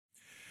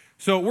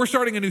So we're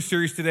starting a new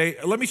series today.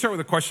 Let me start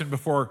with a question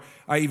before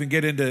I even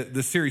get into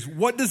the series.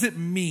 What does it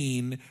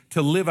mean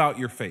to live out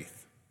your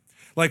faith?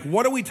 Like,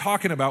 what are we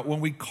talking about when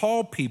we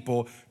call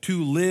people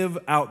to live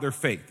out their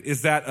faith?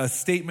 Is that a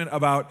statement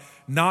about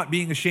not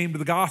being ashamed of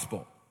the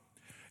gospel?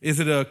 Is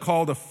it a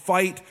call to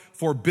fight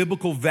for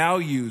biblical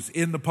values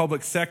in the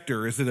public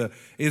sector? Is it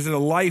a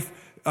life,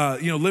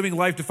 living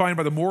life defined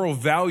by the moral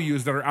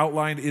values that are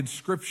outlined in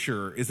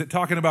Scripture? Is it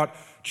talking about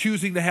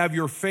choosing to have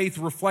your faith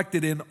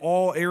reflected in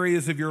all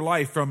areas of your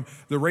life, from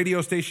the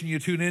radio station you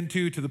tune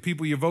into to the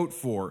people you vote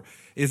for?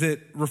 Is it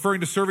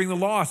referring to serving the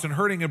lost and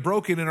hurting and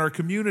broken in our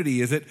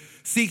community? Is it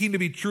seeking to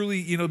be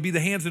truly, be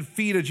the hands and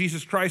feet of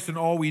Jesus Christ in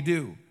all we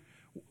do?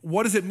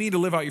 What does it mean to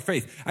live out your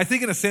faith? I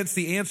think in a sense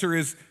the answer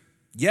is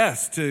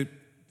yes to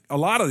a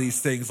lot of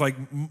these things, like,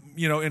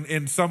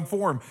 in some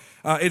form.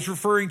 It's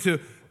referring to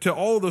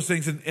all of those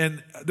things.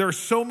 And there are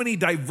so many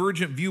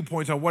divergent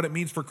viewpoints on what it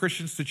means for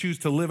Christians to choose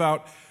to live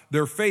out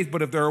their faith.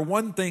 But if there are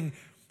one thing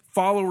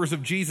followers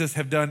of Jesus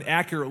have done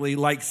accurately,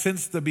 like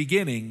since the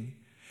beginning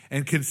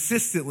and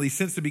consistently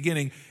since the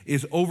beginning,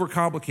 is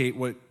overcomplicate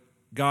what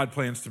God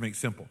plans to make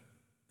simple,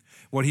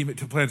 what he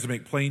plans to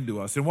make plain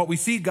to us. And what we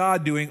see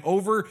God doing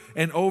over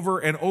and over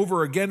and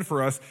over again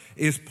for us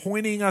is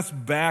pointing us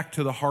back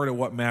to the heart of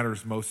what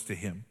matters most to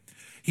him.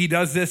 He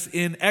does this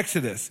in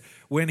Exodus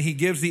when he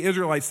gives the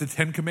Israelites the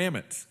 10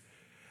 Commandments.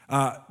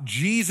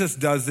 Jesus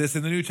does this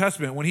in the New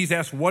Testament when he's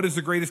asked, what is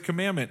the greatest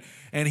commandment?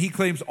 And he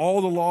claims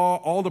all the law,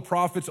 all the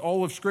prophets,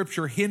 all of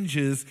Scripture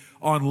hinges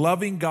on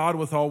loving God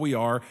with all we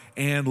are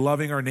and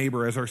loving our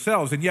neighbor as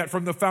ourselves. And yet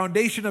from the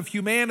foundation of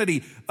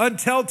humanity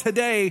until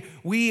today,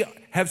 we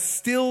have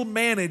still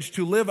managed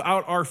to live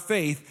out our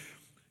faith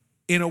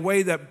in a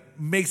way that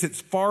makes it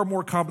far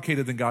more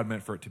complicated than God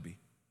meant for it to be.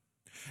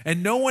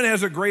 And no one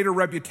has a greater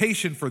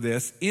reputation for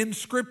this in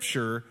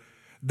Scripture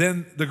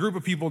than the group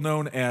of people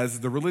the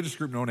religious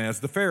group known as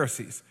the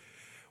Pharisees.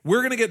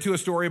 We're going to get to a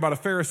story about a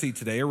Pharisee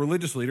today, a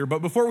religious leader.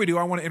 But before we do,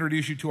 I want to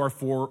introduce you to our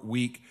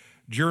 4-week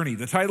journey.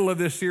 The title of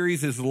this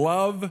series is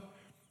Love,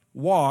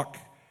 Walk,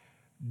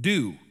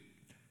 Do.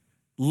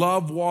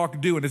 Love, Walk,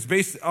 Do. And it's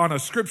based on a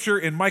scripture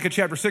in Micah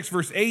chapter 6,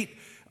 verse 8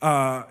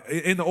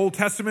 in the Old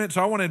Testament.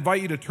 So I want to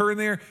invite you to turn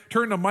there.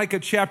 Turn to Micah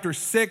chapter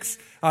 6.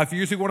 If you're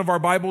using one of our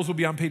Bibles, we'll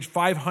be on page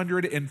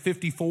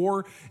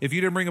 554. If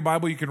you didn't bring a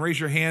Bible, you can raise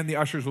your hand. The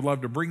ushers would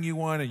love to bring you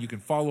one, and you can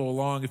follow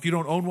along. If you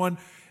don't own one,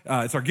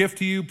 it's our gift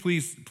to you.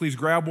 Please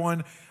grab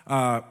one.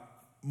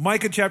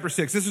 Micah chapter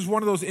 6. This is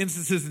one of those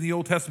instances in the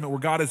Old Testament where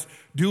God is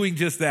doing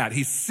just that.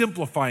 He's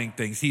simplifying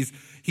things.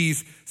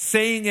 He's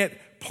saying it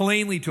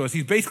plainly to us.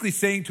 He's basically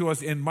saying to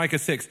us in Micah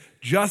 6,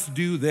 just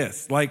do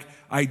this. Like,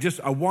 I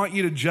want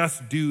you to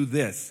just do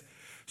this.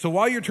 So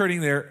while you're turning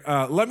there,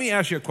 let me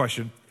ask you a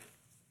question.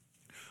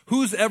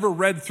 Who's ever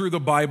read through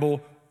the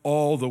Bible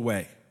all the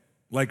way?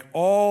 Like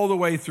all the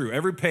way through,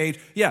 every page.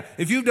 Yeah,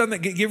 if you've done that,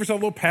 give yourself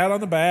a little pat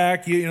on the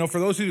back. For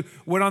those who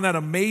went on that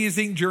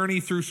amazing journey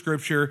through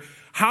Scripture,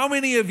 how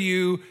many of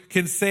you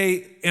can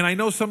say, and I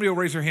know somebody will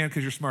raise their hand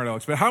because you're smart,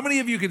 Alex, but how many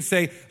of you can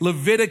say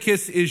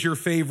Leviticus is your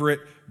favorite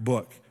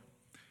book?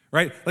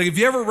 Right? Like if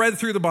you ever read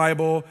through the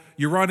Bible,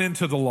 you run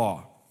into the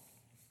law.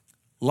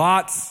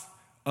 Lots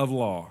of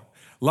law.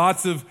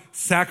 Lots of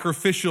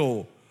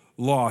sacrificial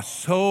law.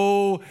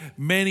 So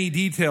many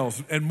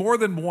details. And more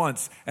than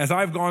once, as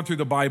I've gone through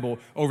the Bible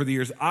over the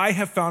years, I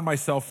have found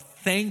myself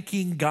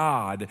thanking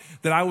God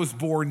that I was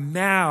born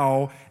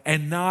now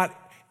and not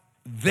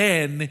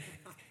then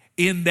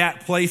in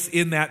that place,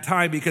 in that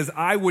time, because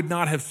I would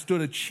not have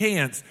stood a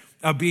chance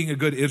of being a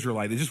good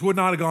Israelite. It just would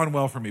not have gone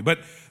well for me. But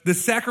the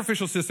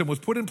sacrificial system was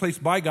put in place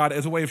by God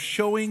as a way of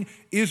showing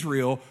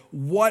Israel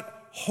what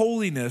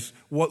holiness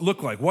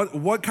looked like.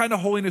 What kind of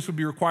holiness would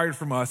be required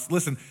from us,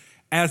 listen,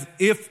 as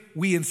if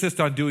we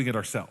insist on doing it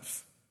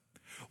ourselves.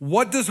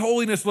 What does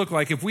holiness look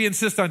like if we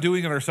insist on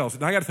doing it ourselves?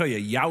 And I got to tell you,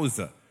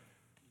 yowza,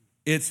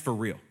 it's for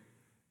real.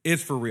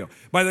 It's for real.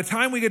 By the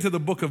time we get to the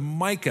book of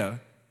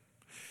Micah,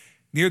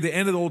 near the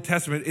end of the Old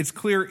Testament, it's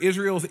clear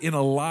Israel's in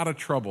a lot of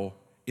trouble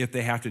if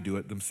they have to do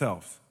it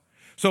themselves.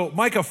 So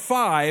Micah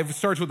 5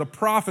 starts with a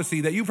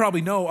prophecy that you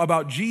probably know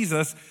about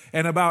Jesus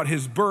and about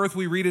his birth.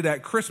 We read it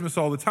at Christmas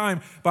all the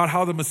time about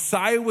how the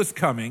Messiah was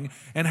coming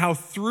and how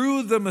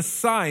through the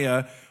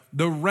Messiah,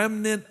 the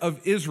remnant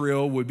of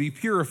Israel would be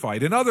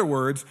purified. In other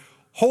words,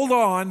 hold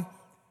on,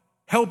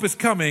 help is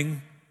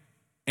coming,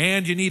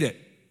 and you need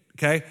it,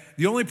 okay?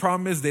 The only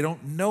problem is they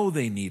don't know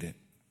they need it.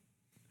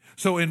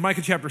 So in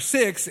Micah chapter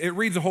 6, it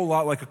reads a whole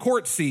lot like a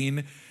court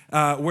scene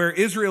where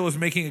Israel is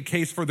making a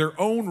case for their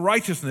own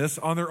righteousness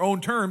on their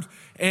own terms,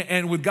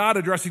 and with God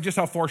addressing just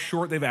how far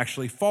short they've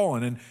actually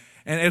fallen.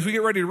 And as we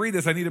get ready to read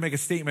this, I need to make a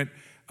statement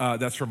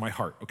that's from my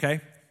heart, okay?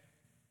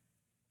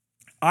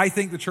 I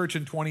think the church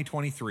in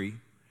 2023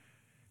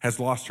 has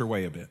lost her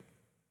way a bit.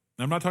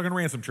 I'm not talking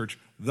Ransom Church,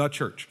 the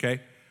church,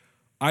 okay?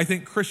 I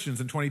think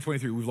Christians in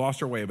 2023, we've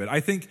lost our way a bit.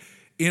 I think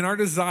in our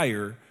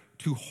desire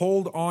to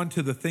hold on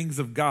to the things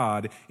of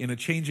God in a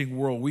changing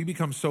world, we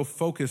become so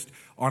focused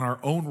on our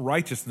own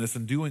righteousness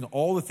and doing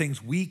all the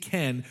things we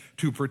can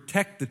to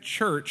protect the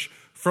church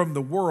from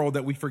the world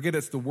that we forget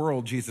it's the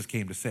world Jesus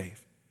came to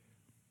save.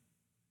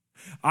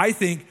 I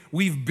think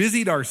we've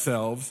busied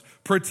ourselves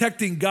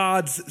protecting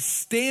God's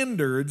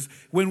standards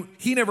when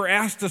he never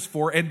asked us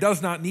for and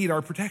does not need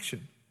our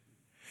protection.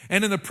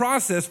 And in the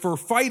process, for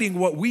fighting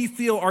what we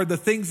feel are the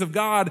things of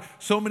God,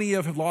 so many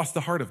have lost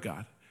the heart of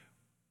God.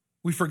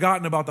 We've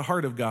forgotten about the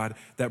heart of God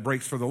that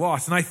breaks for the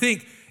lost. And I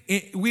think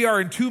we are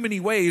in too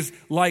many ways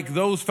like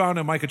those found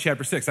in Micah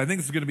chapter 6. I think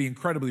this is going to be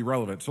incredibly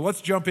relevant. So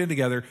let's jump in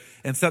together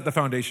and set the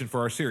foundation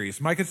for our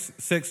series. Micah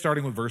 6,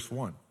 starting with verse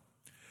 1.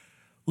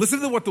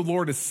 Listen to what the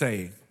Lord is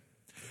saying.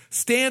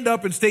 Stand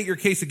up and state your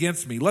case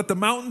against me. Let the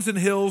mountains and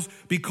hills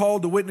be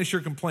called to witness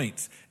your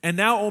complaints. And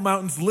now, O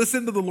mountains,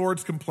 listen to the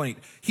Lord's complaint.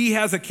 He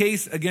has a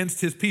case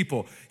against his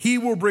people. He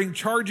will bring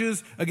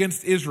charges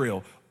against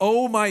Israel.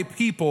 O my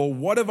people,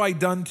 what have I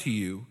done to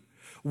you?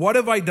 What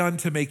have I done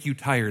to make you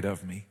tired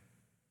of me?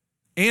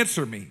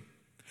 Answer me.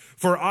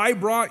 For I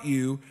brought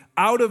you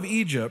out of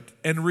Egypt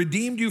and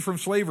redeemed you from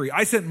slavery.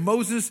 I sent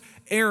Moses,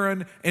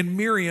 Aaron, and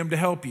Miriam to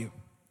help you.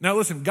 Now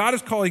listen, God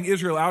is calling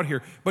Israel out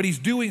here, but he's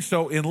doing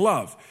so in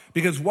love.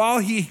 Because while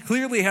he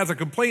clearly has a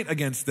complaint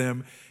against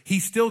them, he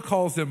still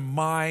calls them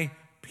my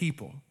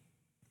people.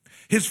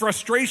 His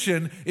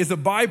frustration is a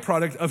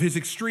byproduct of his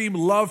extreme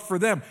love for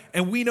them.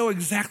 And we know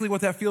exactly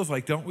what that feels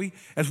like, don't we?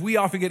 As we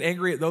often get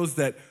angry at those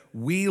that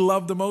we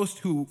love the most,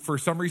 who for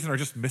some reason are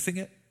just missing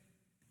it.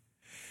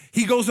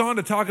 He goes on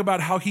to talk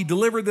about how he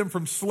delivered them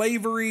from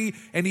slavery,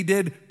 and he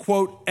did,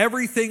 quote,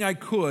 everything I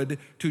could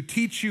to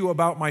teach you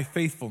about my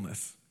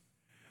faithfulness.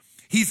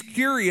 He's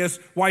curious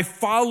why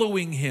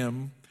following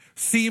him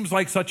seems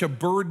like such a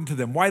burden to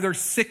them, why they're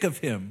sick of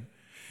him.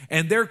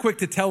 And they're quick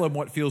to tell him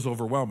what feels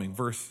overwhelming.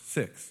 Verse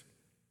 6.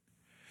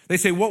 They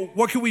say,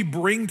 what can we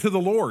bring to the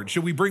Lord?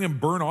 Should we bring him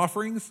burnt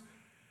offerings?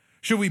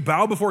 Should we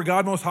bow before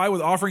God Most High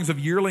with offerings of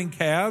yearling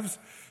calves?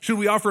 Should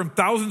we offer him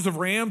thousands of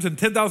rams and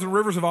 10,000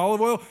 rivers of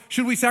olive oil?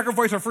 Should we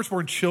sacrifice our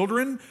firstborn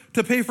children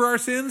to pay for our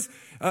sins?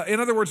 In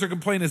other words, their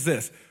complaint is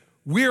this.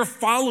 We're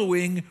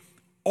following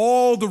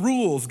all the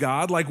rules,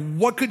 God. Like,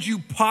 what could you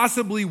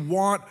possibly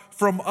want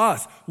from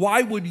us?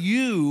 Why would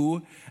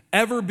you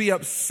ever be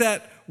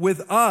upset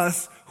with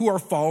us who are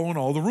following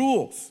all the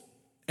rules?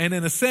 And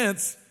in a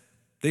sense,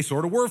 they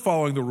sort of were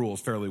following the rules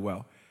fairly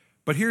well.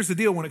 But here's the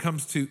deal when it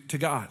comes to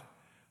God.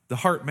 The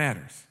heart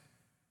matters.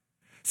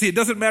 See, it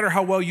doesn't matter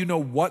how well you know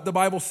what the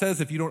Bible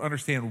says if you don't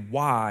understand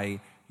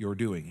why you're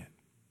doing it.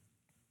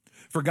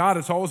 For God,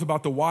 it's always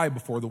about the why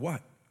before the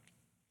what.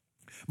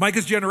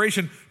 Micah's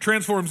generation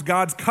transforms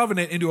God's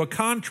covenant into a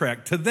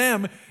contract. To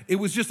them, it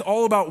was just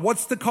all about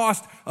what's the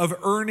cost of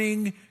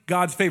earning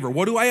God's favor.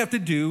 What do I have to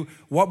do?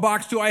 What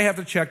box do I have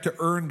to check to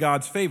earn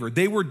God's favor?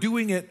 They were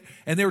doing it,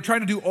 and they were trying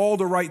to do all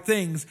the right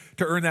things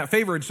to earn that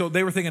favor. And so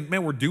they were thinking,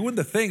 man, we're doing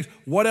the things.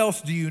 What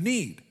else do you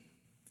need?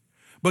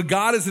 But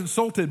God is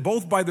insulted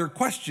both by their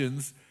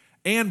questions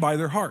and by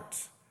their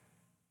hearts.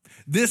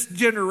 This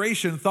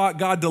generation thought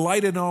God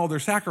delighted in all their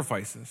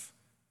sacrifices.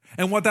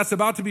 And what's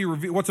about to be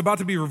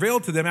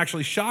revealed to them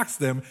actually shocks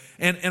them.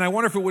 And I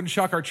wonder if it wouldn't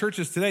shock our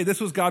churches today.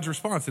 This was God's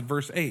response in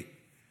verse 8.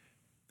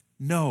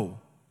 No,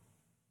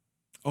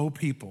 O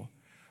people,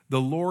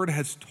 the Lord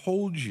has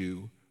told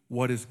you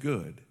what is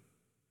good.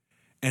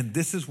 And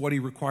this is what he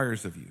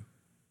requires of you.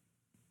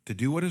 To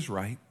do what is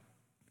right,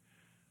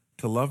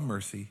 to love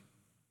mercy,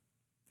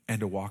 and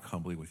to walk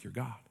humbly with your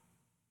God.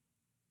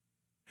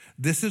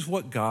 This is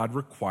what God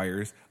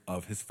requires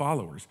of his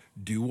followers.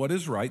 Do what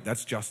is right,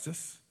 that's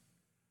justice.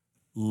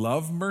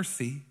 Love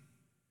mercy,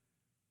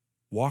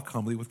 walk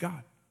humbly with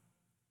God.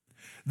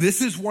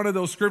 This is one of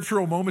those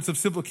scriptural moments of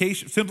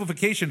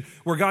simplification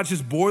where God's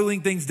just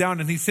boiling things down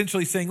and he's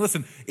essentially saying,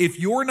 listen, if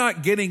you're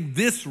not getting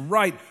this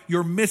right,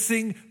 you're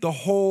missing the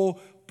whole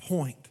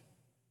point.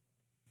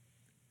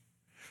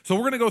 So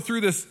we're going to go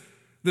through this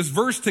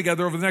verse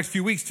together over the next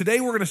few weeks. Today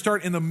we're going to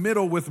start in the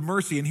middle with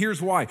mercy, and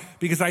here's why.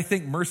 Because I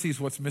think mercy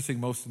is what's missing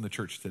most in the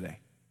church today.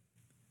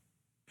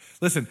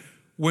 Listen,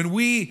 when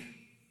we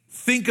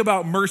think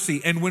about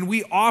mercy and when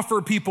we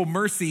offer people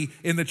mercy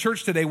in the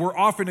church today, we're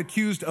often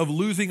accused of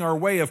losing our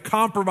way, of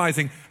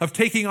compromising, of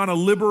taking on a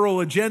liberal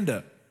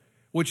agenda,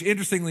 which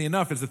interestingly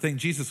enough is the thing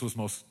Jesus was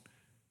most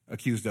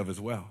accused of as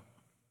well.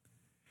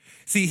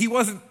 See, he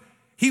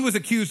was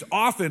accused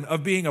often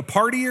of being a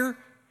partier,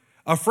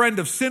 a friend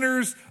of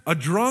sinners, a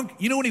drunk.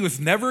 You know what he was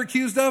never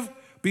accused of?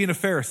 Being a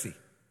Pharisee.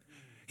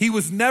 He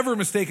was never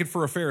mistaken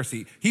for a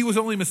Pharisee. He was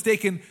only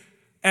mistaken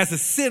as a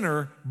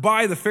sinner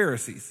by the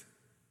Pharisees.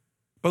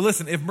 But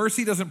listen, if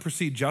mercy doesn't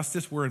precede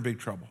justice, we're in big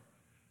trouble.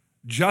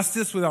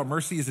 Justice without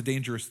mercy is a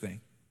dangerous thing.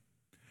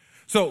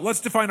 So let's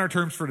define our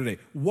terms for today.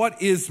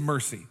 What is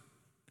mercy?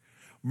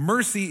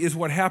 Mercy is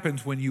what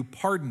happens when you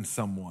pardon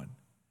someone,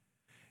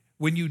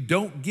 when you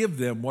don't give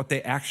them what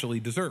they actually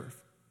deserve.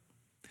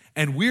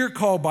 And we're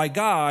called by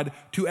God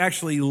to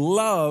actually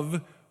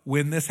love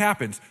when this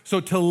happens. So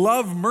to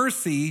love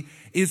mercy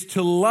is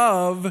to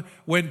love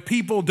when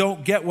people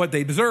don't get what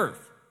they deserve.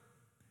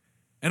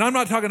 And I'm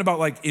not talking about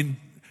like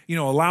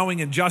allowing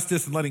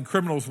injustice and letting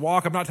criminals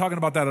walk. I'm not talking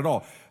about that at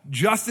all.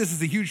 Justice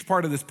is a huge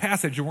part of this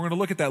passage, and we're going to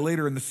look at that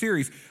later in the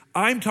series.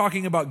 I'm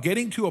talking about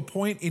getting to a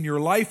point in your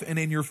life and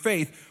in your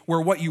faith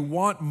where what you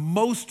want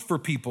most for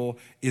people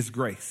is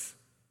grace.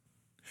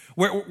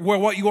 Where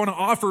what you want to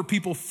offer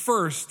people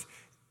first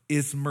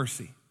is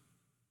mercy.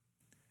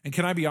 And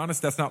can I be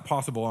honest? That's not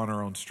possible on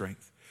our own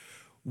strength.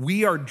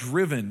 We are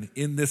driven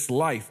in this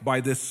life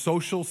by this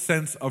social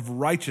sense of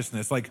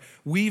righteousness. Like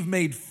we've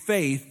made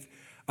faith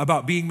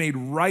about being made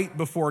right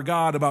before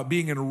God, about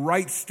being in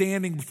right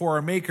standing before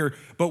our Maker,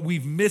 but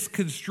we've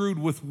misconstrued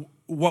with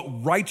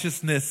what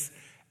righteousness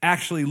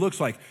actually looks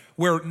like.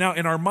 Where now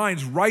in our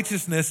minds,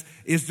 righteousness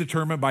is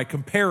determined by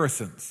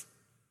comparisons.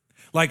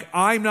 Like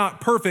I'm not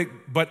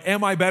perfect, but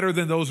am I better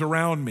than those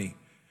around me?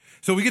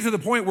 So we get to the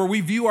point where we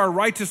view our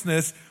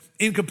righteousness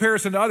in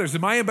comparison to others.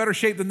 Am I in better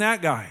shape than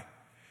that guy?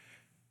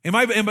 Am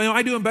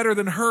I doing better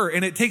than her?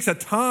 And it takes a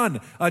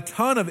ton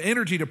of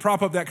energy to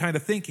prop up that kind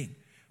of thinking.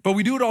 But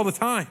we do it all the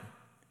time.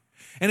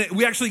 And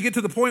we actually get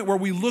to the point where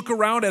we look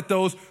around at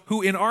those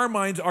who in our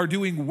minds are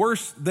doing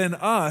worse than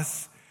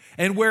us.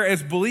 And where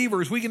as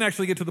believers, we can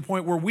actually get to the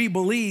point where we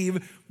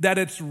believe that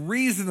it's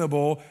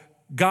reasonable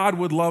God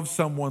would love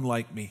someone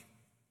like me.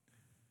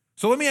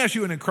 So let me ask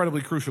you an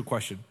incredibly crucial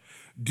question.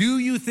 Do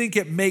you think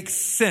it makes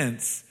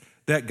sense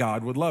that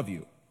God would love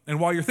you? And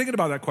while you're thinking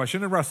about that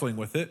question and wrestling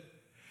with it,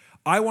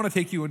 I want to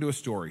take you into a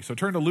story. So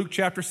turn to Luke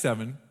chapter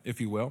 7, if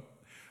you will.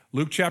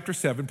 Luke chapter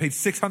 7, page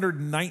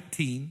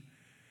 619,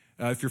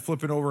 if you're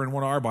flipping over in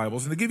one of our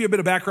Bibles. And to give you a bit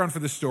of background for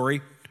this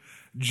story,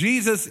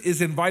 Jesus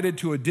is invited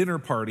to a dinner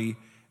party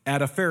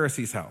at a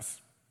Pharisee's house.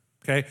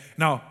 Okay?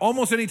 Now,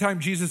 almost anytime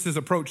Jesus is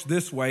approached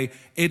this way,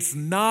 it's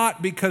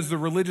not because the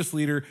religious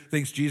leader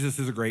thinks Jesus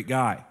is a great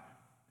guy.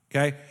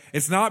 Okay?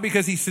 It's not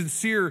because he's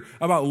sincere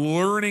about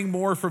learning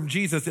more from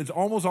Jesus. It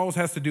almost always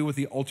has to do with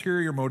the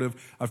ulterior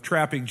motive of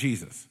trapping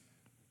Jesus.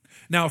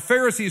 Now,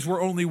 Pharisees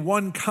were only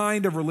one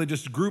kind of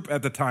religious group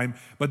at the time,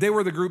 but they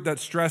were the group that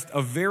stressed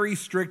a very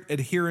strict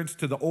adherence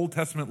to the Old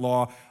Testament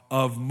law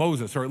of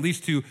Moses, or at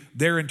least to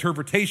their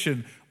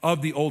interpretation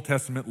of the Old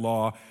Testament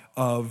law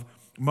of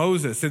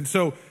Moses. And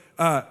so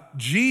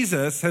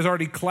Jesus has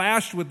already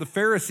clashed with the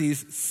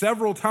Pharisees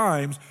several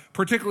times,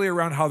 particularly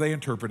around how they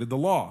interpreted the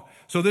law.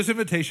 So this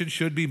invitation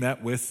should be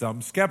met with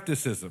some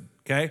skepticism,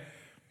 okay?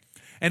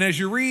 And as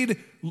you read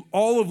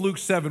all of Luke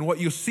 7, what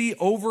you see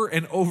over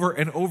and over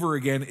and over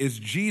again is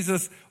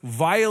Jesus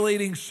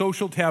violating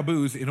social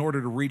taboos in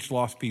order to reach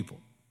lost people.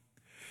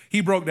 He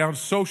broke down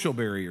social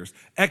barriers,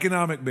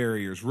 economic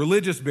barriers,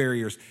 religious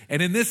barriers. And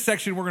in this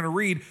section we're going to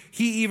read,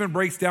 he even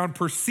breaks down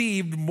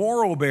perceived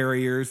moral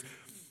barriers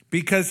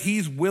because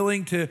he's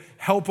willing to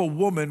help a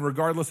woman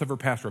regardless of her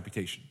past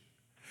reputation.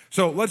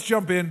 So let's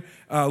jump in,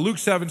 Luke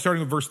 7, starting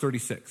with verse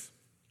 36.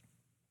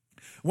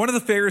 One of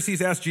the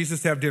Pharisees asked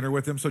Jesus to have dinner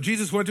with him, so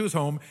Jesus went to his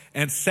home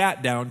and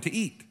sat down to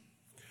eat.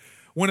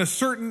 When a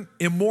certain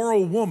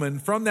immoral woman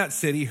from that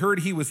city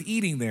heard he was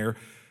eating there,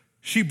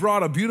 she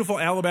brought a beautiful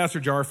alabaster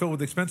jar filled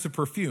with expensive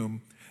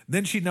perfume.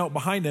 Then she knelt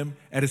behind him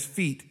at his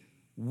feet,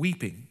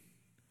 weeping.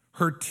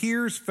 Her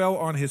tears fell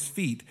on his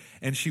feet,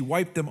 and she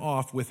wiped them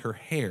off with her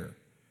hair.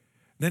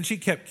 Then she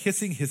kept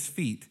kissing his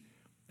feet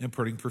and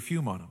putting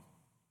perfume on him.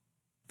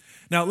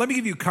 Now, let me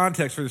give you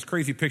context for this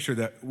crazy picture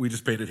that we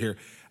just painted here.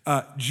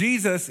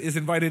 Jesus is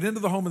invited into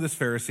the home of this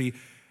Pharisee,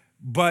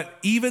 but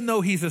even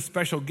though he's a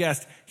special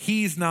guest,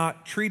 he's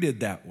not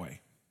treated that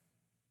way.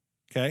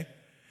 Okay?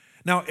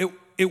 Now,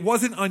 it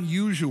wasn't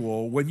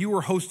unusual when you were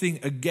hosting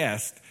a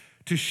guest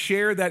to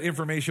share that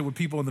information with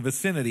people in the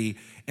vicinity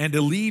and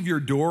to leave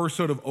your door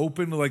sort of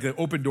open, like an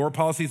open door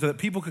policy, so that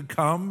people could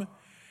come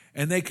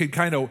and they could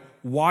kind of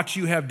watch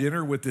you have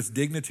dinner with this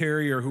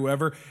dignitary or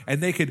whoever,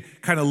 and they could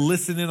kind of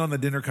listen in on the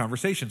dinner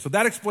conversation. So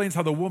that explains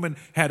how the woman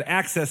had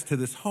access to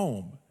this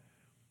home.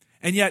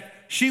 And yet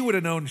she would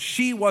have known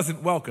she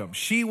wasn't welcome.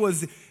 She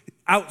was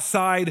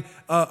outside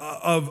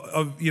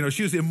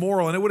she was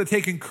immoral, and it would have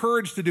taken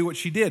courage to do what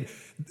she did.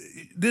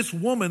 This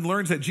woman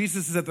learns that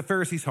Jesus is at the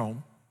Pharisee's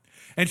home,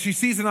 and she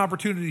sees an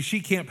opportunity she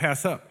can't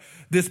pass up.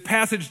 This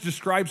passage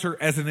describes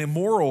her as an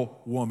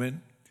immoral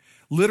woman.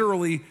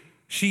 Literally,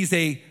 she's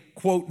a,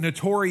 quote,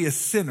 notorious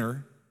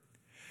sinner.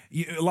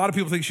 A lot of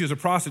people think she was a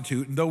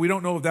prostitute, and though we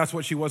don't know if that's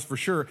what she was for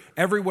sure,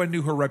 everyone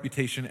knew her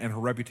reputation, and her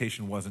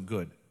reputation wasn't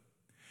good.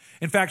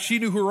 In fact, she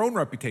knew her own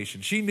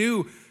reputation. She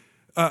knew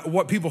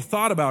what people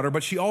thought about her,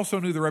 but she also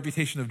knew the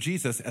reputation of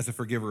Jesus as a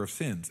forgiver of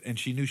sins, and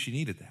she knew she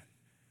needed that.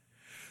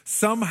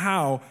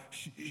 Somehow,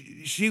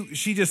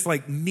 she just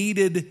like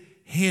needed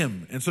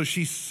him, and so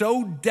she's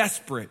so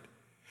desperate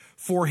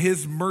for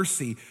his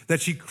mercy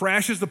that she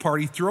crashes the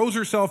party, throws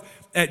herself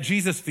at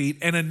Jesus' feet,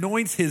 and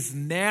anoints his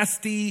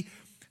nasty,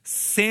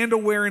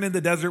 sandal-wearing in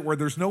the desert where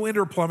there's no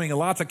indoor plumbing and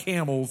lots of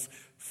camels'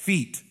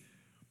 feet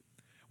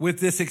with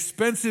this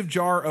expensive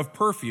jar of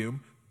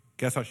perfume.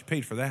 Guess how she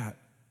paid for that?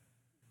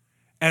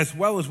 As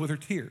well as with her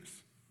tears.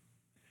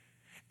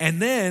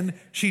 And then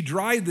she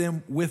dried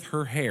them with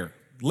her hair.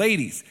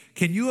 Ladies,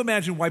 can you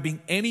imagine wiping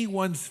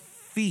anyone's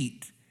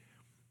feet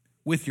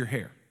with your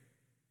hair?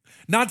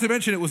 Not to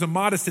mention it was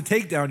immodest to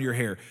take down your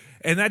hair.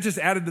 And that just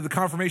added to the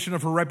confirmation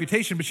of her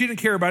reputation. But she didn't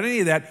care about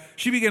any of that.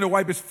 She began to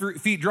wipe his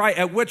feet dry,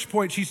 at which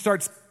point she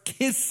starts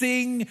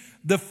kissing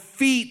the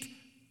feet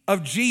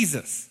of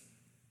Jesus.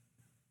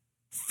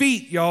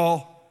 Feet,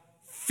 y'all.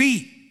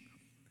 Feet.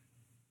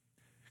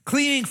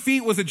 Cleaning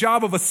feet was a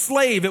job of a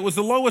slave. It was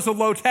the lowest of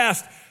low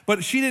tasks.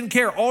 But she didn't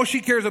care. All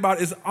she cares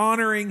about is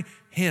honoring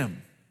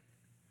him.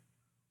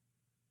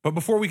 But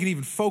before we can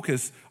even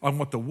focus on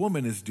what the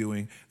woman is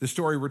doing, the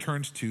story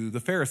returns to the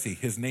Pharisee.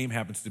 His name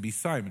happens to be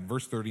Simon,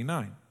 verse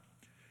 39.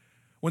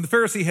 When the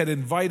Pharisee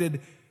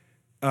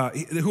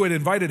who had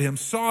invited him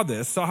saw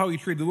how he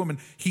treated the woman,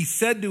 he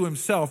said to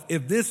himself,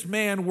 if this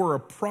man were a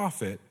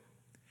prophet,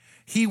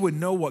 he would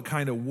know what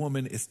kind of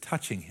woman is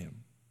touching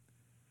him.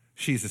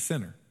 She's a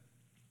sinner.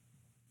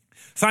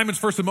 Simon's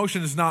first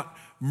emotion is not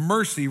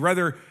mercy.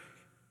 Rather,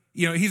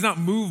 he's not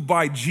moved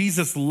by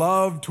Jesus'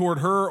 love toward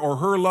her or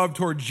her love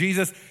toward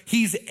Jesus.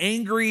 He's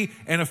angry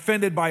and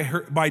offended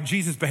by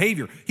Jesus'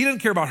 behavior. He doesn't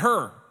care about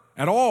her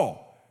at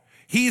all.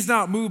 He's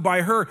not moved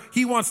by her.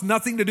 He wants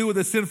nothing to do with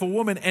a sinful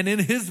woman. And in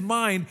his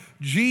mind,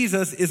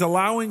 Jesus is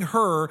allowing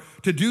her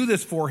to do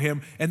this for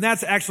him. And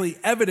that's actually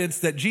evidence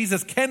that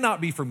Jesus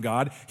cannot be from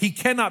God. He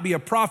cannot be a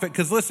prophet.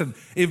 Because listen,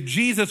 if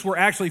Jesus were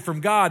actually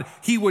from God,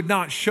 he would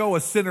not show a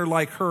sinner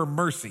like her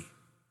mercy.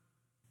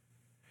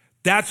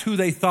 That's who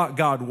they thought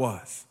God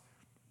was.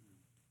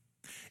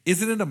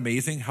 Isn't it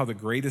amazing how the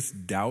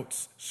greatest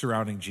doubts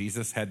surrounding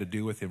Jesus had to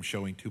do with him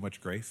showing too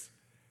much grace?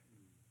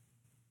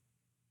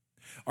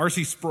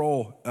 R.C.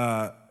 Sproul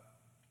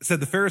said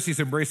the Pharisees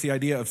embraced the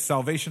idea of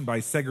salvation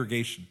by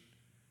segregation.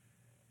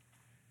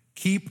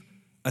 Keep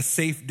a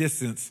safe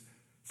distance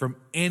from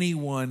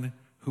anyone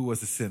who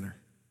was a sinner.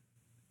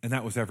 And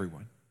that was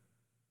everyone.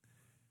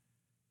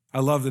 I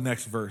love the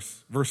next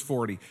verse, verse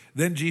 40.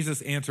 Then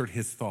Jesus answered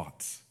his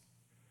thoughts.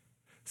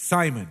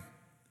 Simon,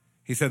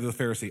 he said to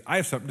the Pharisee, I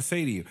have something to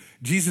say to you.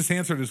 Jesus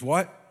answered his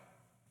what?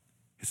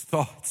 His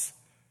thoughts.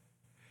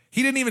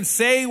 He didn't even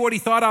say what he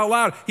thought out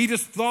loud. He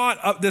just thought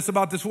of this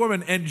about this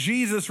woman, and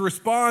Jesus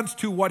responds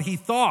to what he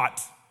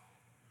thought.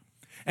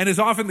 And as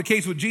often the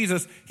case with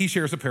Jesus, he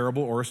shares a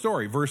parable or a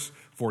story. Verse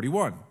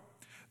 41.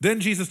 Then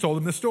Jesus told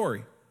him this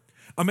story.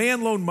 A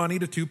man loaned money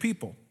to two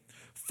people,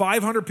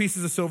 500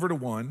 pieces of silver to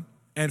one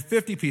and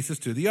 50 pieces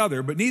to the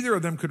other, but neither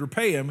of them could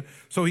repay him,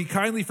 so he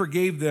kindly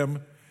forgave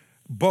them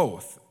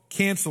both,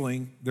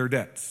 canceling their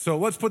debts. So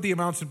let's put the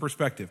amounts in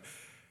perspective.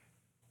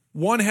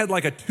 One had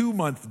like a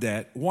 2-month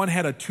debt. One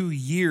had a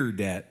 2-year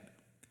debt.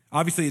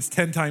 Obviously, it's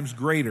 10 times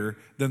greater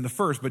than the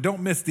first, but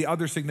don't miss the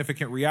other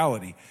significant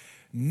reality.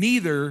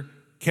 Neither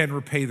can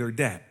repay their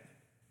debt.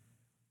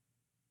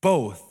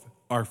 Both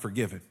are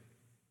forgiven.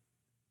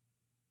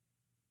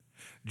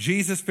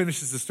 Jesus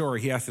finishes the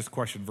story. He asks this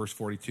question, verse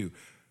 42.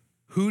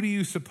 Who do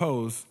you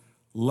suppose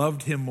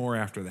loved him more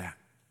after that?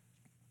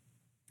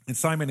 And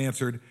Simon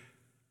answered,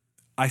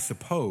 I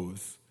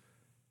suppose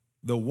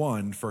the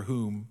one for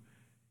whom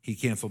he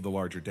canceled the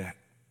larger debt.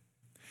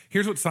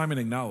 Here's what Simon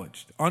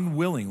acknowledged,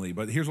 unwillingly,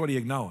 but here's what he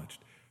acknowledged.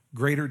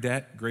 Greater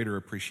debt, greater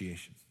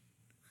appreciation.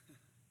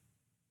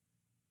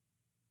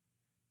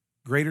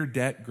 Greater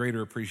debt,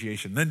 greater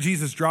appreciation. Then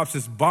Jesus drops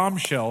this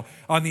bombshell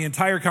on the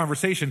entire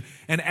conversation.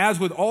 And as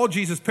with all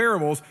Jesus'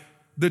 parables,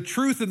 the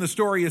truth in the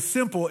story is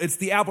simple. It's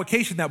the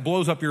application that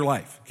blows up your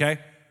life, okay?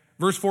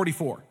 Verse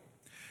 44.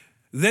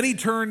 Then he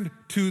turned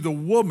to the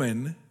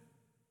woman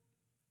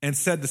and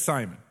said to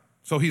Simon.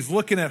 So he's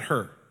looking at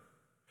her.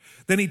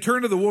 Then he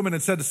turned to the woman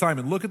and said to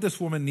Simon, look at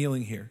this woman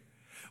kneeling here.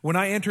 When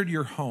I entered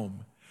your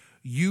home,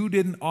 you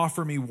didn't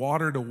offer me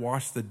water to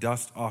wash the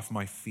dust off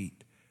my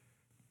feet,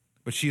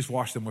 but she's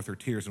washed them with her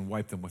tears and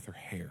wiped them with her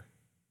hair.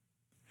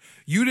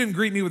 You didn't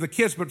greet me with a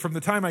kiss, but from the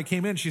time I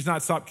came in, she's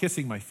not stopped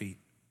kissing my feet.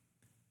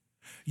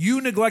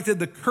 You neglected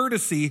the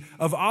courtesy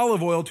of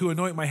olive oil to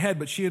anoint my head,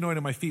 but she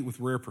anointed my feet with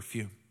rare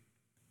perfume.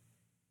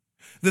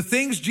 The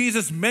things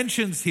Jesus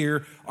mentions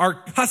here are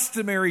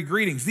customary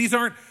greetings. These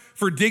aren't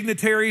for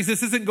dignitaries.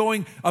 This isn't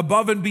going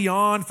above and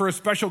beyond for a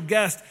special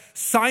guest.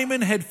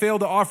 Simon had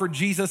failed to offer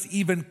Jesus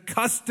even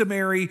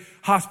customary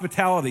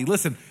hospitality.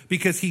 Listen,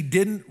 because he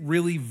didn't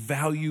really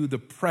value the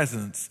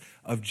presence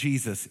of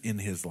Jesus in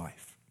his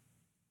life.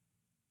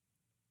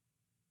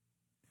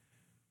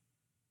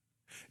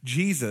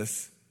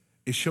 Jesus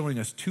is showing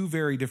us two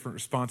very different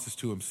responses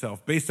to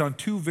himself based on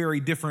two very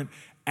different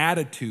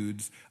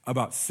attitudes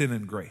about sin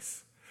and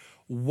grace.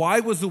 Why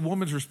was the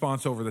woman's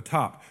response over the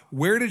top?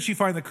 Where did she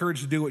find the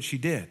courage to do what she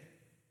did?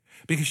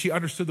 Because she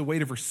understood the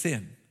weight of her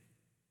sin.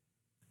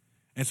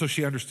 And so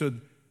she understood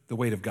the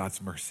weight of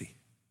God's mercy.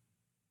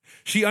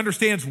 She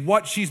understands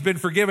what she's been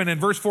forgiven. In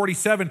verse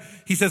 47,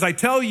 he says, I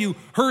tell you,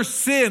 her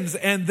sins,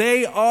 and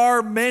they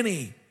are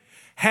many,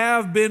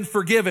 have been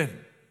forgiven.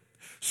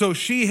 So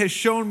she has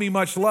shown me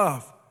much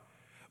love.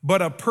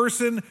 But a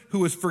person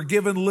who is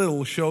forgiven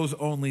little shows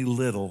only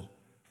little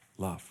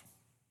love.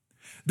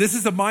 This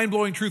is a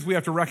mind-blowing truth we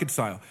have to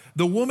reconcile.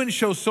 The woman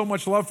shows so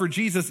much love for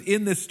Jesus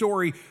in this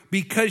story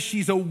because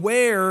she's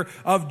aware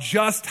of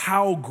just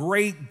how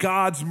great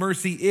God's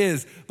mercy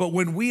is. But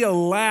when we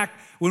lack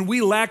when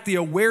we lack the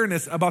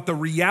awareness about the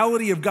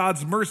reality of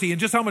God's mercy and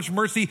just how much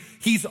mercy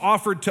he's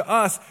offered to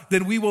us,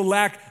 then we will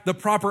lack the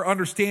proper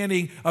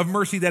understanding of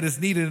mercy that is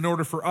needed in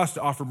order for us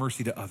to offer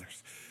mercy to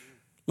others.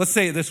 Let's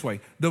say it this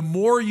way. The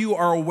more you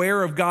are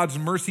aware of God's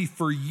mercy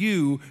for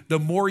you, the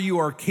more you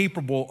are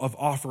capable of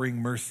offering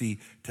mercy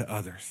to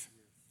others.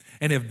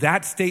 And if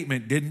that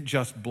statement didn't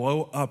just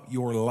blow up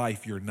your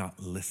life, you're not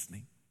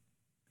listening.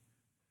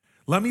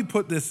 Let me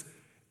put this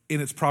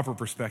in its proper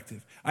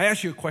perspective. I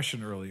asked you a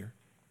question earlier.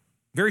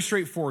 Very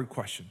straightforward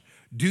question.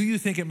 Do you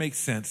think it makes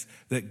sense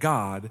that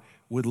God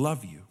would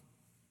love you?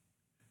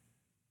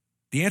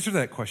 The answer to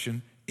that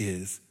question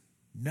is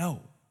no.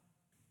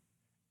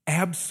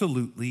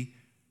 Absolutely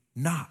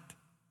not.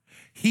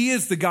 He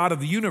is the God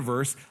of the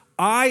universe.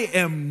 I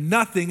am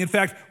nothing. In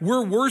fact,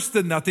 we're worse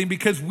than nothing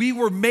because we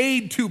were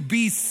made to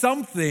be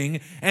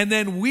something and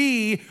then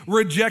we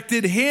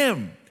rejected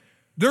him.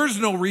 There's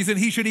no reason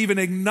he should even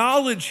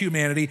acknowledge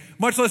humanity,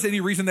 much less any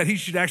reason that he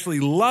should actually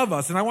love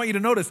us. And I want you to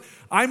notice,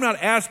 I'm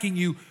not asking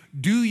you,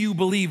 do you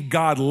believe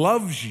God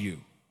loves you?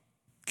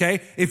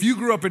 Okay? If you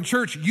grew up in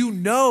church, you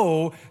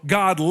know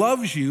God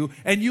loves you,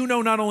 and you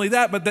know not only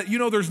that, but that you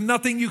know there's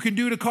nothing you can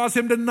do to cause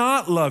him to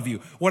not love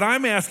you. What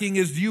I'm asking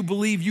is, do you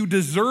believe you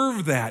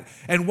deserve that?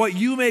 And what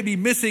you may be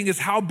missing is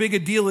how big a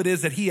deal it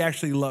is that he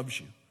actually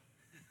loves you.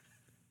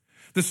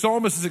 The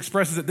psalmist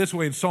expresses it this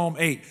way in Psalm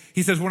 8.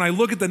 He says, when I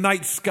look at the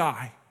night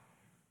sky,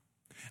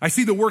 I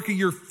see the work of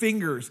your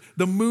fingers,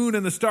 the moon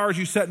and the stars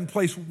you set in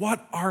place.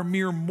 What are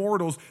mere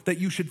mortals that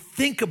you should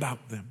think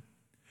about them?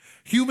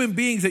 Human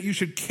beings that you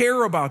should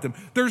care about them.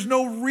 There's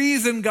no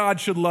reason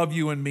God should love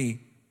you and me.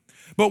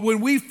 But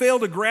when we fail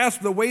to grasp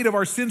the weight of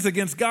our sins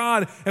against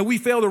God and we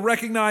fail to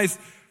recognize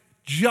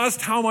just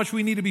how much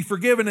we need to be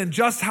forgiven and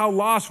just how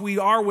lost we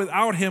are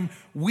without him,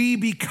 we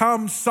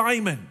become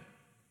Simon.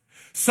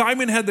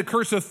 Simon had the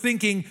curse of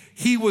thinking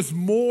he was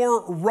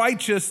more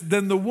righteous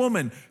than the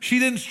woman. She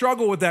didn't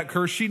struggle with that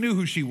curse. She knew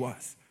who she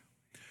was.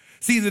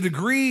 See, the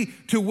degree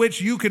to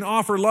which you can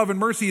offer love and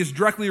mercy is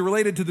directly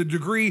related to the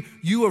degree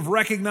you have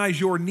recognized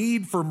your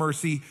need for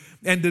mercy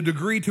and the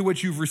degree to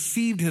which you've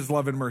received his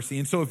love and mercy.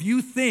 And so if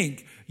you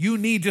think you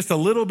need just a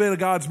little bit of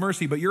God's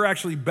mercy, but you're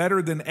actually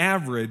better than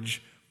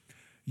average,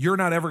 you're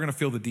not ever going to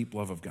feel the deep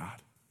love of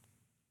God.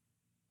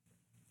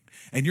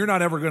 And you're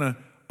not ever going to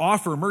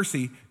offer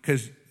mercy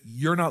because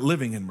you're not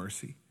living in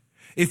mercy.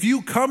 If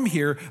you come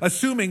here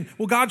assuming,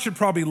 well, God should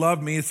probably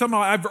love me, somehow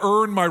I've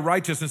earned my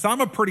righteousness,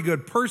 I'm a pretty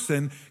good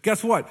person,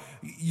 guess what?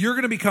 You're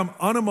going to become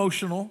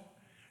unemotional,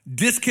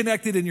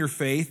 disconnected in your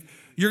faith.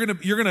 You're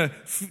going to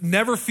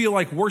never feel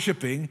like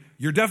worshiping.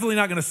 You're definitely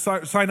not going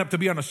to sign up to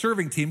be on a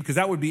serving team because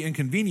that would be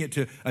inconvenient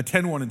to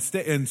attend one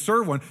and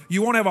serve one.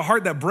 You won't have a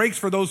heart that breaks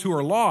for those who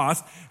are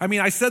lost. I mean,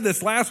 I said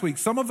this last week.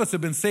 Some of us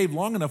have been saved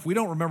long enough, we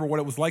don't remember what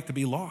it was like to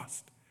be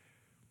lost.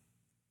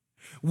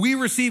 We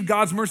received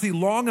God's mercy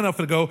long enough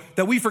ago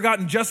that we've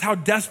forgotten just how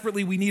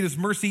desperately we need his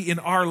mercy in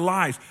our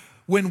lives.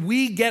 When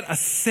we get a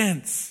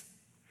sense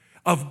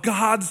of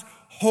God's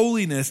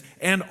holiness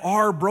and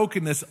our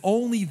brokenness,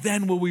 only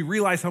then will we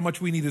realize how much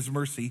we need his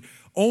mercy.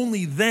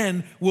 Only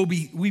then will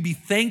we be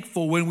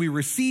thankful when we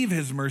receive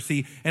his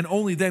mercy, and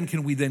only then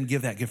can we then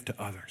give that gift to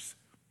others.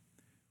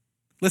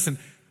 Listen,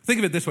 think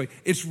of it this way.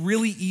 It's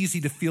really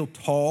easy to feel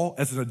tall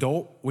as an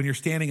adult when you're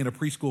standing in a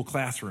preschool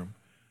classroom.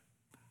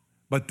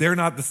 But they're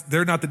not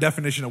the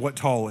definition of what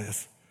tall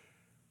is.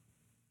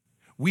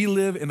 We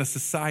live in a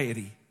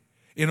society,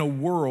 in a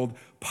world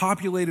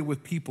populated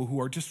with people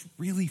who are just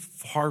really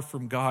far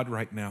from God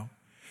right now.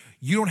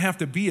 You don't have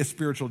to be a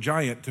spiritual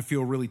giant to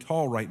feel really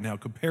tall right now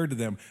compared to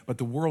them, but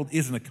the world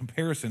isn't a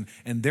comparison,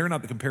 and they're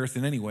not the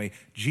comparison anyway.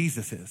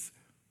 Jesus is.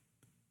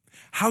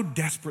 How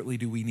desperately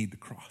do we need the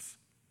cross?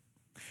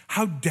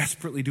 How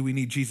desperately do we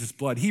need Jesus'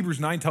 blood? Hebrews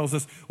 9 tells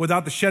us,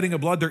 without the shedding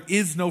of blood, there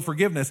is no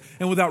forgiveness.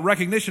 And without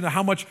recognition of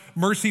how much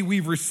mercy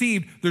we've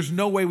received, there's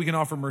no way we can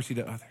offer mercy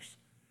to others.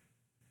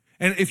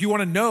 And if you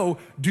want to know,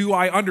 do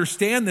I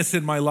understand this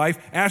in my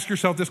life? Ask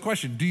yourself this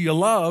question. Do you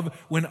love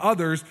when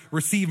others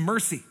receive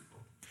mercy?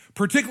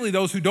 Particularly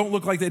those who don't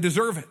look like they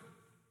deserve it.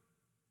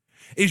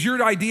 Is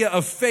your idea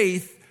of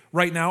faith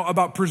right now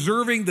about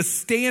preserving the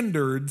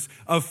standards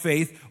of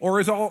faith, or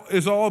is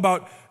all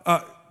about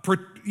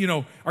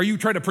are you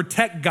trying to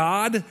protect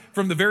God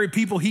from the very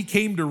people he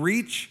came to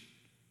reach?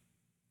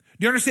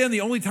 Do you understand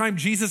the only time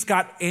Jesus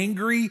got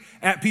angry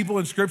at people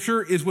in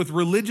Scripture is with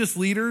religious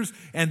leaders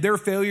and their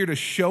failure to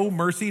show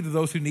mercy to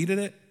those who needed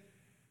it?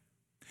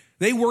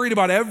 They worried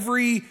about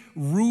every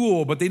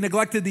rule, but they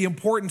neglected the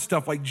important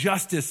stuff like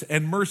justice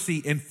and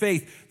mercy and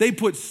faith. They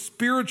put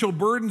spiritual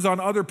burdens on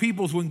other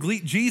people's when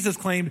Jesus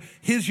claimed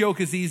his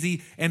yoke is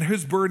easy and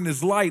his burden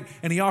is light,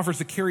 and he offers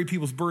to carry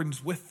people's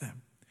burdens with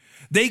them.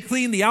 They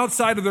clean the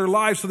outside of their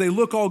lives so they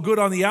look all good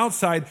on the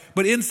outside,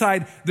 but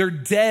inside they're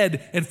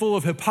dead and full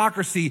of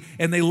hypocrisy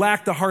and they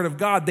lack the heart of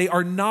God. They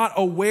are not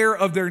aware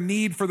of their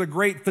need for the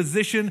great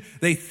physician.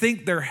 They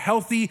think they're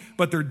healthy,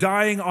 but they're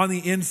dying on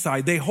the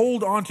inside. They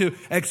hold on to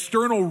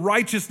external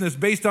righteousness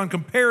based on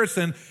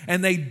comparison,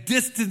 and they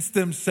distance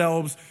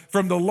themselves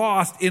from the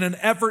lost in an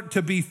effort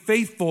to be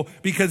faithful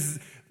because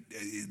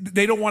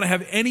they don't want to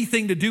have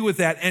anything to do with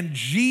that. And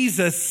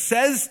Jesus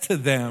says to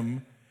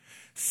them,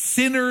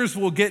 sinners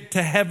will get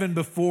to heaven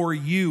before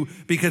you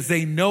because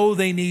they know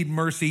they need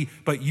mercy,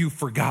 but you've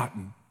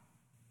forgotten.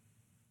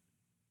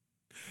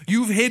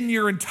 You've hidden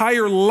your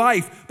entire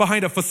life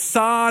behind a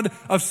facade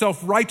of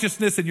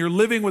self-righteousness and you're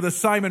living with a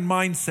Simon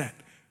mindset.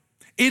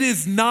 It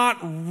is not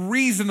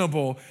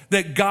reasonable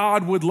that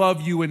God would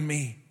love you and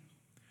me,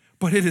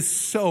 but it is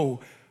so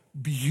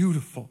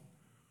beautiful.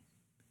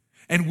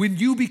 And when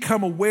you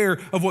become aware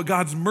of what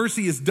God's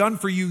mercy has done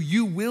for you,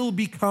 you will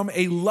become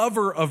a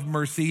lover of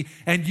mercy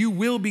and you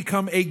will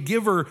become a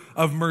giver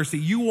of mercy.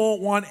 You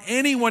won't want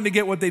anyone to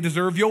get what they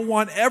deserve. You'll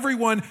want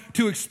everyone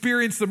to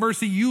experience the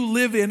mercy you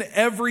live in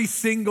every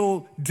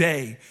single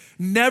day.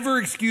 Never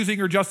excusing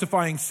or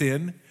justifying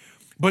sin,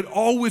 but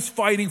always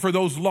fighting for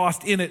those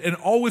lost in it and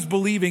always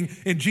believing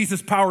in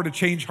Jesus' power to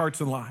change hearts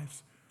and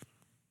lives.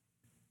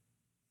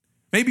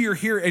 Maybe you're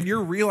here and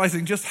you're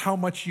realizing just how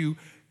much you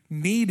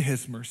need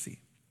his mercy.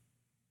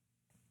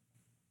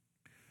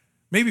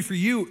 Maybe for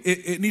you,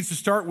 it needs to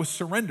start with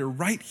surrender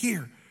right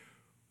here,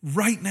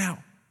 right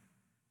now.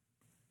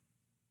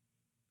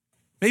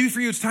 Maybe for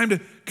you, it's time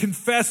to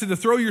confess and to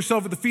throw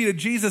yourself at the feet of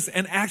Jesus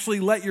and actually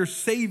let your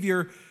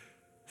Savior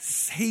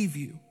save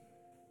you.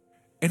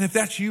 And if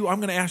that's you, I'm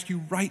going to ask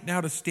you right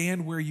now to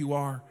stand where you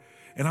are,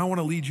 and I want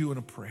to lead you in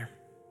a prayer.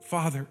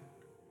 Father,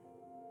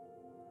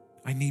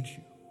 I need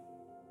you.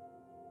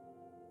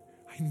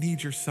 I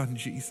need your Son,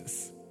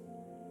 Jesus.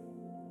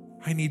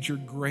 I need your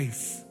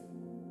grace.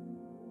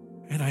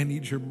 And I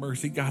need your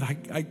mercy. God,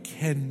 I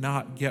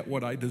cannot get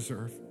what I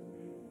deserve.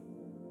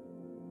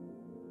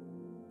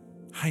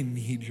 I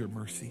need your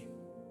mercy.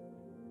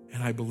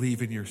 And I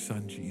believe in your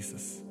Son,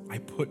 Jesus. I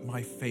put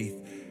my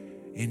faith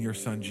in your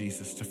Son,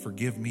 Jesus, to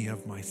forgive me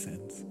of my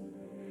sins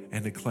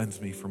and to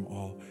cleanse me from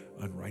all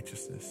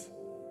unrighteousness.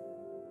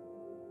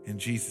 In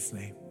Jesus'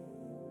 name,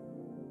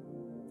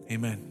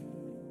 amen.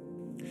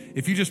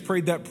 If you just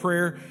prayed that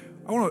prayer,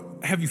 I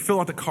want to have you fill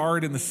out the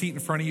card in the seat in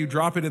front of you,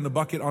 drop it in the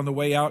bucket on the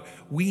way out.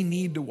 We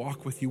need to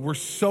walk with you. We're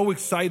so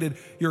excited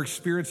you're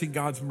experiencing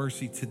God's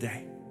mercy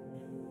today.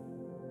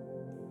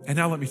 And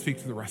now let me speak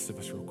to the rest of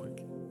us real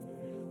quick.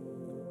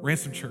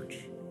 Ransom Church,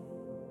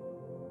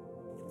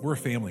 we're a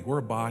family, we're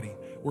a body,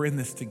 we're in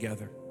this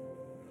together.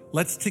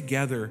 Let's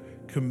together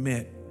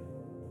commit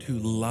to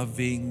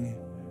loving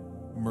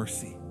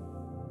mercy.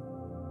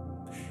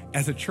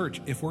 As a church,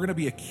 if we're going to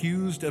be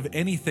accused of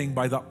anything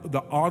by the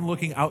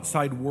onlooking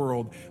outside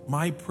world,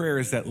 my prayer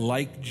is that,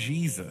 like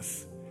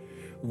Jesus,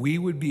 we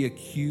would be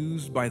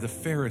accused by the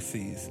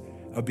Pharisees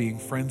of being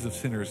friends of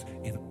sinners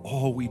in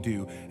all we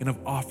do and of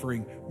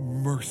offering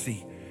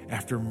mercy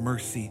after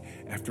mercy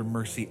after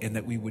mercy, and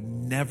that we would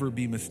never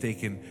be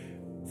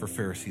mistaken for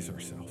Pharisees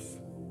ourselves.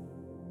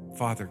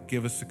 Father,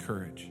 give us the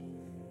courage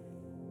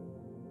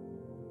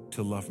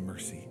to love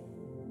mercy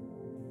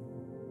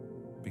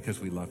because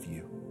we love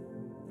you.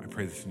 I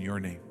pray this in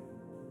your name.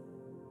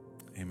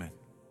 Amen.